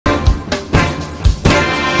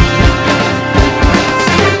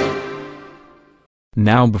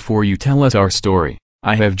Now before you tell us our story,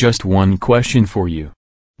 I have just one question for you.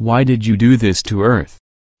 Why did you do this to Earth?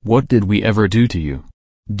 What did we ever do to you?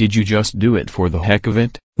 Did you just do it for the heck of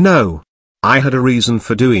it? No. I had a reason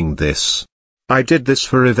for doing this. I did this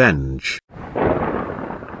for revenge.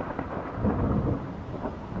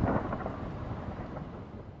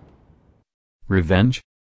 Revenge?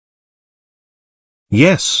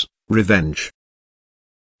 Yes, revenge.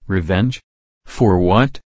 Revenge? For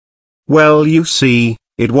what? Well, you see,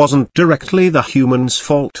 it wasn't directly the humans'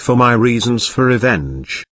 fault for my reasons for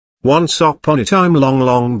revenge. Once upon a time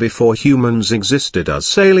long before humans existed,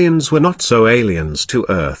 us aliens were not so aliens to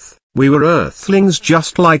Earth. We were Earthlings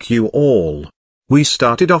just like you all. We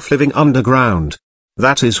started off living underground.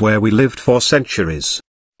 That is where we lived for centuries.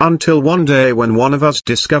 Until one day when one of us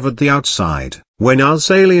discovered the outside. When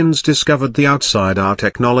us aliens discovered the outside, our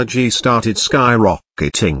technology started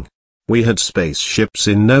skyrocketing. We had spaceships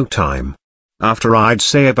in no time. After I'd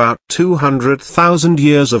say about 200,000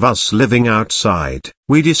 years of us living outside,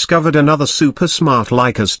 we discovered another super smart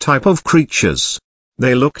like us type of creatures.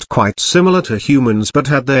 They looked quite similar to humans but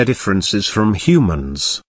had their differences from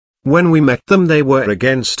humans. When we met them, they were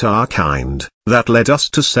against our kind. That led us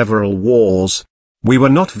to several wars. We were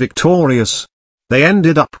not victorious. They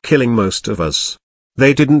ended up killing most of us.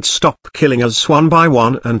 They didn't stop killing us one by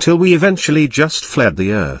one until we eventually just fled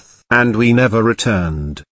the Earth, and we never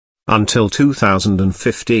returned. Until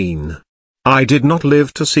 2015. I did not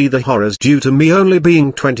live to see the horrors due to me only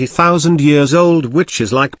being 20,000 years old, which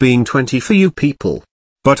is like being 20 for you people.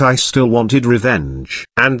 But I still wanted revenge,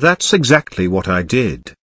 and that's exactly what I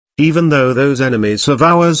did. Even though those enemies of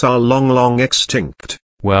ours are long extinct.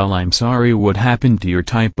 Well, I'm sorry what happened to your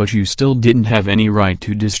type, but you still didn't have any right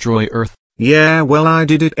to destroy Earth. Yeah, well, I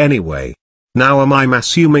did it anyway. Now am I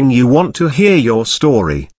assuming you want to hear your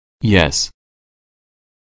story? Yes.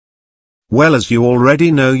 Well, as you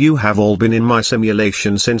already know, you have all been in my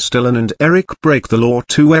simulation since Dylan and Eric Break the Law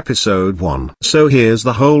 2 episode 1. So here's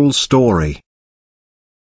the whole story.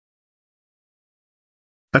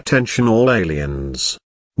 Attention all aliens.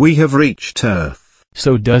 We have reached Earth.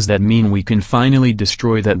 So does that mean we can finally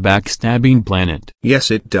destroy that backstabbing planet? Yes,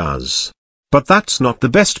 it does. But that's not the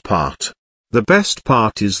best part. The best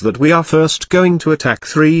part is that we are first going to attack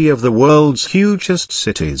 3 of the world's hugest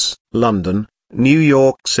cities, London, New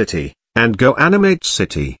York City, and Go Animate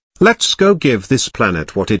City. Let's go give this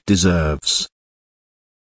planet what it deserves.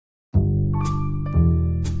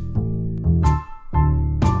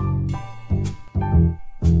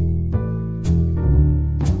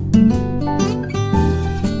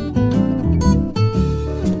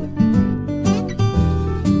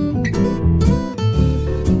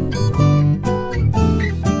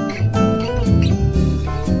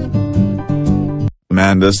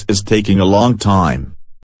 Man, this is taking a long time.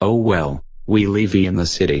 Oh well, we live in the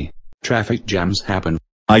city. Traffic jams happen.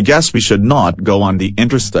 I guess we should not go on the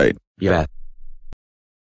interstate. Yeah.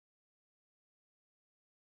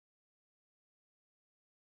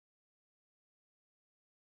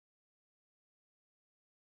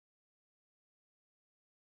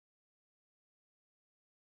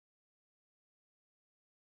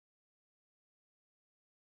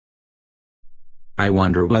 I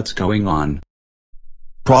wonder what's going on.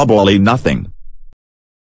 Probably nothing.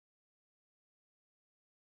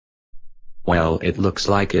 Well, it looks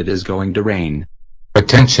like it is going to rain.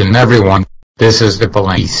 Attention everyone, this is the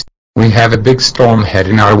police. We have a big storm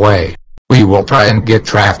heading our way. We will try and get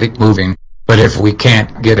traffic moving, but if we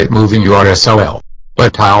can't get it moving, you are SOL.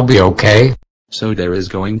 But I'll be okay. So there is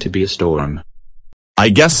going to be a storm. I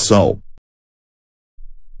guess so.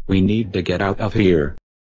 We need to get out of here.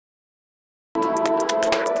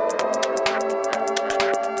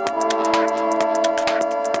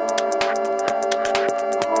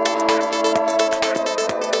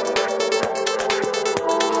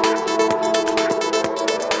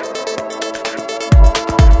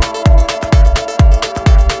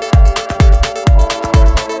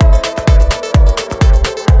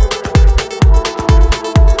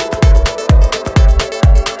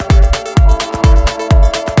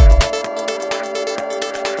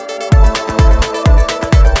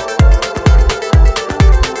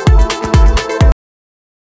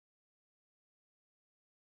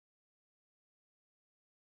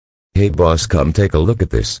 Hey boss, come take a look at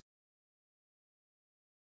this.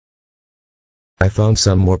 I found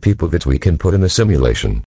some more people that we can put in the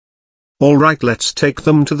simulation. Alright, let's take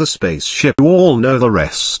them to the spaceship. You all know the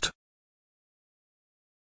rest.